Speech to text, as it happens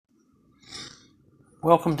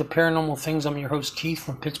Welcome to Paranormal Things. I'm your host Keith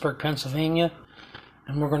from Pittsburgh, Pennsylvania,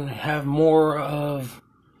 and we're going to have more of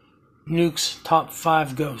Nukes' Top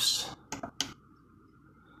 5 Ghosts.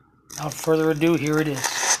 Without further ado, here it is.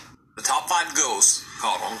 The top 5 ghosts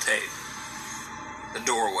caught on tape. The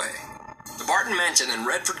Doorway. The Barton Mansion in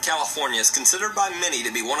Redford, California is considered by many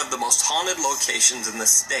to be one of the most haunted locations in the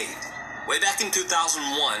state. Way back in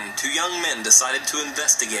 2001, two young men decided to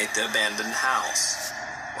investigate the abandoned house.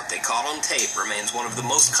 What they caught on tape remains one of the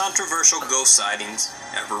most controversial ghost sightings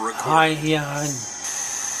ever recorded. I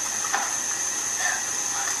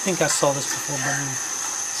think I saw this before,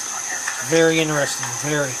 but very interesting,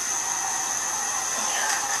 very.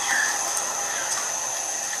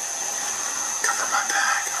 Cover my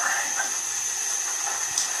back, alright.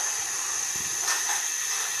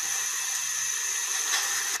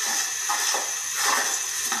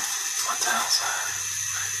 What the hell's that?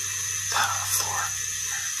 That on the floor.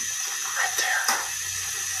 Right there.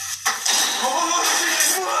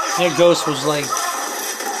 That ghost was like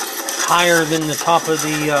higher than the top of the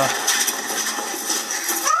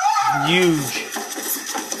huge,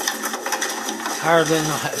 higher than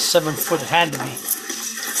 7 foot it had to be.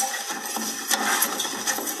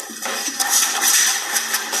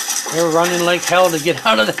 They were running like hell to get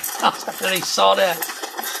out of the house after they saw that.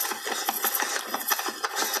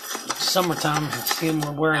 It's summertime, I see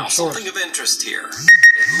them wearing shorts. Something of interest here.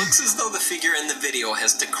 It looks as though the figure in the video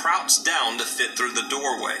has to crouch down to fit through the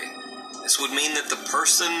doorway. This would mean that the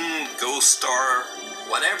person, ghost star,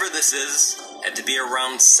 whatever this is, had to be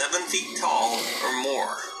around 7 feet tall or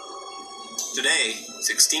more. Today,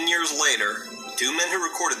 16 years later, the two men who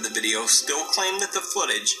recorded the video still claim that the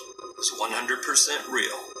footage is 100%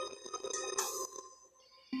 real.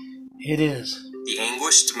 It is. The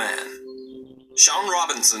Anguished Man. Sean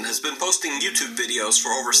Robinson has been posting YouTube videos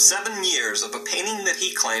for over 7 years of a painting that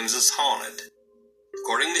he claims is haunted.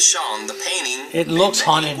 According to Sean, the painting, it looks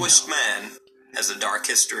haunted. The Anguished Man, has a dark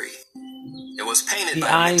history. It was painted the by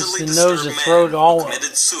eyes, a mentally the nose, disturbed the throat, man all, who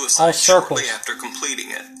committed suicide all circles. shortly after completing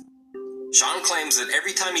it. Sean claims that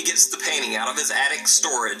every time he gets the painting out of his attic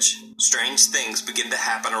storage, strange things begin to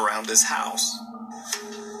happen around his house.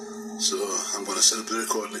 So I'm going to set up the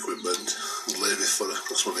recording equipment and leave it for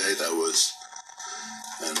approximately 8 hours,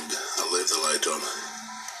 and I'll leave the light on.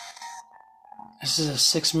 This is a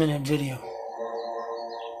 6-minute video.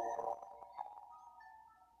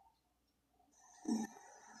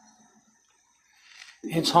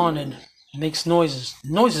 It's haunted. It makes noises.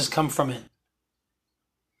 Noises come from it.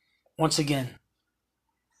 Once again.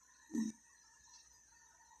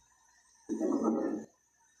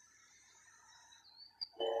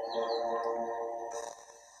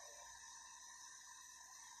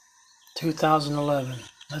 (2011).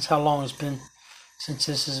 That's how long it's been since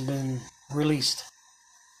this has been released.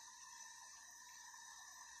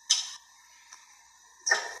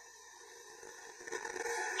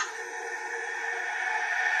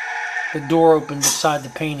 The door opened beside the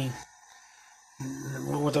painting.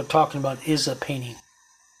 What they're talking about is a painting.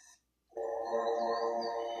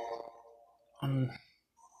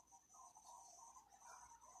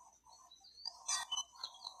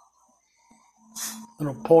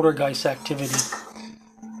 Little poltergeist activity.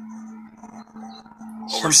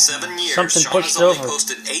 Over 7 years, something Sean pushed has only over.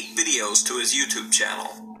 posted 8 videos to his YouTube channel.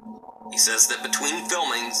 He says that between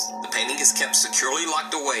filmings, the painting is kept securely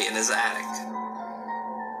locked away in his attic.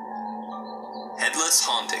 Headless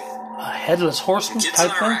Haunting. A headless horseman Kids type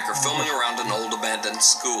in thing? Iraq are filming around an old abandoned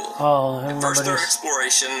school. Oh, I At remember first, their this.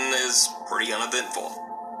 exploration is pretty uneventful.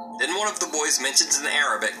 Then one of the boys mentions in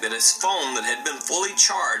Arabic that his phone that had been fully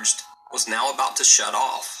charged was now about to shut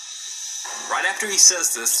off. Right after he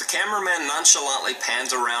says this, the cameraman nonchalantly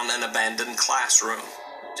pans around an abandoned classroom.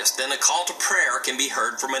 Just then, a call to prayer can be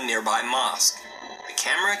heard from a nearby mosque. The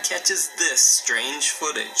camera catches this strange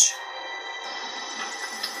footage.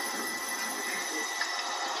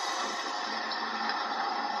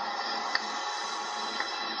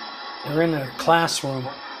 They're in a classroom,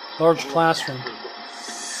 large classroom.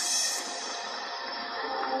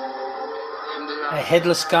 A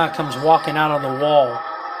headless guy comes walking out of the wall,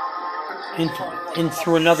 in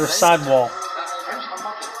through another side wall.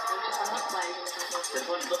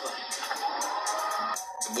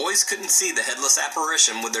 The boys couldn't see the headless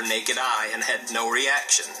apparition with their naked eye and had no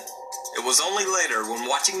reaction. It was only later, when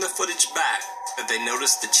watching the footage back, that they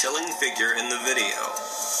noticed the chilling figure in the video.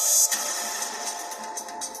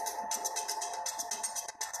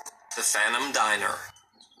 The Phantom Diner.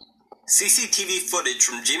 CCTV footage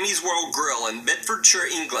from Jimmy's World Grill in Bedfordshire,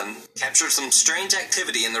 England, captures some strange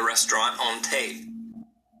activity in the restaurant on tape.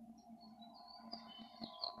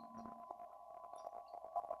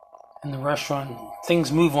 in the restaurant.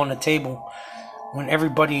 Things move on the table when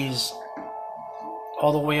everybody is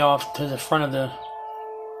all the way off to the front of the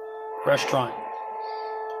restaurant.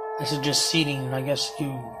 This is just seating. I guess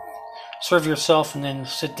you serve yourself and then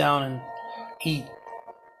sit down and eat.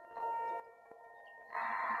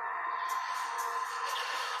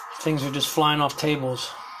 Things are just flying off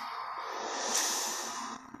tables.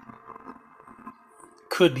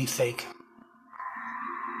 Could be fake.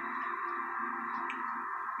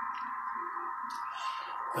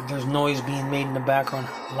 But there's noise being made in the background.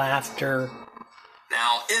 Laughter.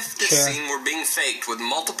 Now, if this Chair. scene were being faked with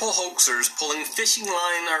multiple hoaxers pulling fishing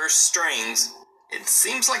line or strings, it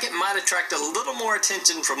seems like it might attract a little more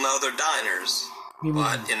attention from the other diners.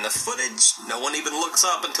 But in the footage, no one even looks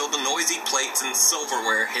up until the noisy plates and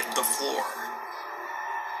silverware hit the floor.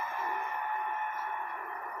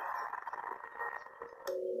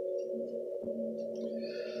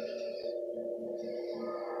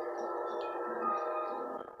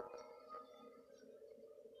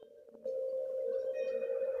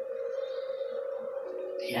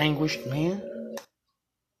 The anguished man.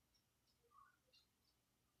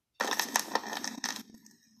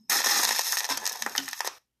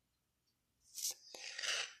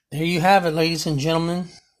 There you have it, ladies and gentlemen.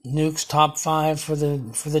 Nukes top 5 for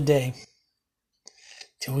the day.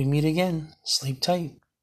 Till we meet again, sleep tight.